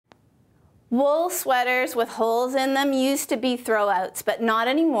Wool sweaters with holes in them used to be throwouts, but not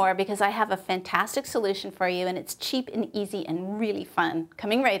anymore because I have a fantastic solution for you, and it's cheap and easy and really fun.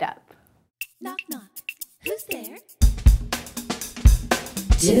 Coming right up. Knock, knock. Who's there?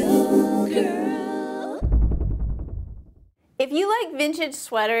 ToolGirl. If you like vintage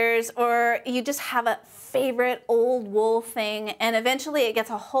sweaters, or you just have a favorite old wool thing and eventually it gets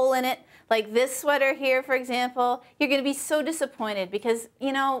a hole in it, like this sweater here, for example, you're going to be so disappointed because,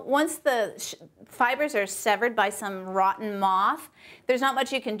 you know, once the fibers are severed by some rotten moth, there's not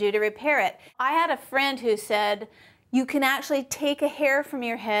much you can do to repair it. I had a friend who said, you can actually take a hair from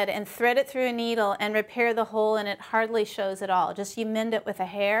your head and thread it through a needle and repair the hole, and it hardly shows at all. Just you mend it with a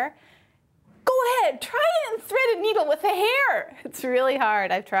hair. Go ahead, try it and thread a needle with a hair. It's really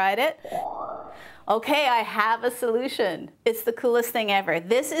hard. I've tried it. Okay, I have a solution. It's the coolest thing ever.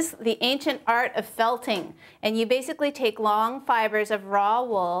 This is the ancient art of felting. And you basically take long fibers of raw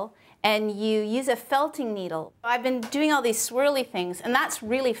wool and you use a felting needle. I've been doing all these swirly things, and that's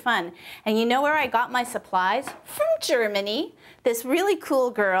really fun. And you know where I got my supplies? From Germany. This really cool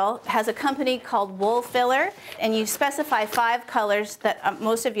girl has a company called Woolfiller, and you specify 5 colors that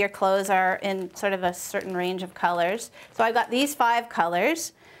most of your clothes are in sort of a certain range of colors. So I got these 5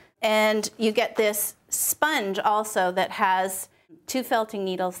 colors, and you get this sponge also that has 2 felting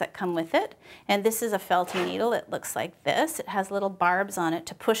needles that come with it. And this is a felting needle. It looks like this. It has little barbs on it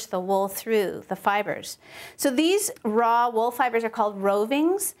to push the wool through the fibers. So these raw wool fibers are called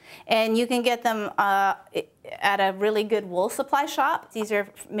rovings, and you can get them at a really good wool supply shop. These are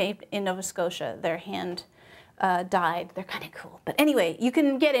made in Nova Scotia. They're hand dyed. They're kind of cool. But anyway, you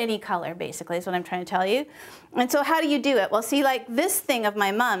can get any color, basically, is what I'm trying to tell you. And so how do you do it? Well, see, like this thing of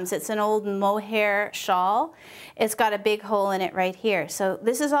my mom's, it's an old mohair shawl. It's got a big hole in it right here. So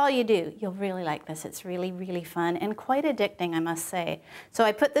this is all you do. You'll really like this. It's really, really fun and quite addicting, I must say. So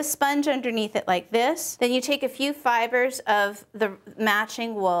I put this sponge underneath it like this. Then you take a few fibers of the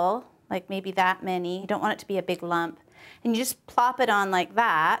matching wool, like maybe that many. You don't want it to be a big lump. And you just plop it on like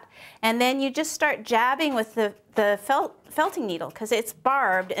that, and then you just start jabbing with the felting needle, because it's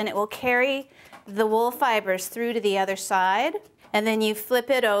barbed and it will carry the wool fibers through to the other side. And then you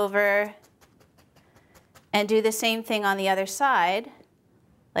flip it over and do the same thing on the other side,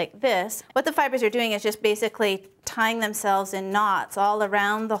 like this. What the fibers are doing is just basically tying themselves in knots all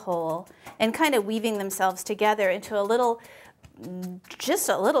around the hole and kind of weaving themselves together into a little, just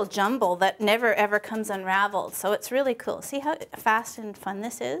a little jumble that never ever comes unraveled. So it's really cool. See how fast and fun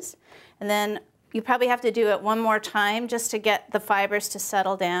this is? And then you probably have to do it one more time just to get the fibers to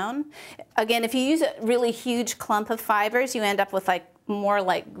settle down. Again, if you use a really huge clump of fibers, you end up with like more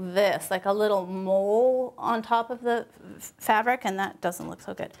like this, like a little mole on top of the fabric, and that doesn't look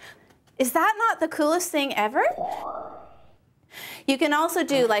so good. Is that not the coolest thing ever? You can also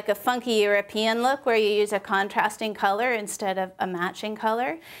do like a funky European look where you use a contrasting color instead of a matching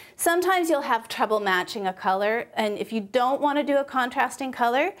color. Sometimes you'll have trouble matching a color, and if you don't want to do a contrasting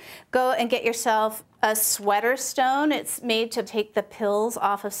color, go and get yourself a sweater stone. It's made to take the pills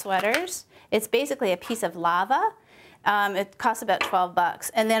off of sweaters. It's basically a piece of lava. It costs about 12 bucks.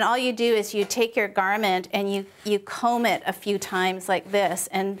 And then all you do is you take your garment and you comb it a few times like this,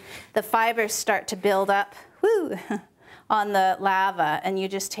 and the fibers start to build up. Woo! On the lava, and you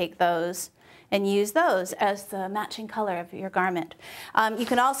just take those and use those as the matching color of your garment. You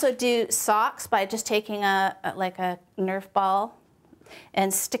can also do socks by just taking like a Nerf ball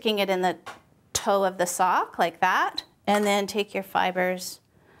and sticking it in the toe of the sock like that, and then take your fibers.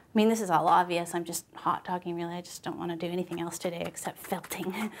 I mean, this is all obvious. I'm just hot talking, really. I just don't want to do anything else today except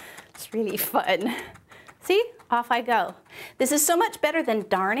felting. It's really fun. See? Off I go. This is so much better than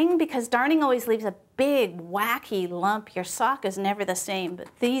darning, because darning always leaves a big, wacky lump. Your sock is never the same, but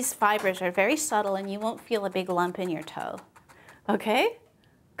these fibers are very subtle and you won't feel a big lump in your toe. Okay?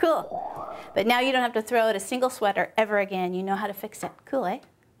 Cool. But now you don't have to throw out a single sweater ever again. You know how to fix it. Cool, eh?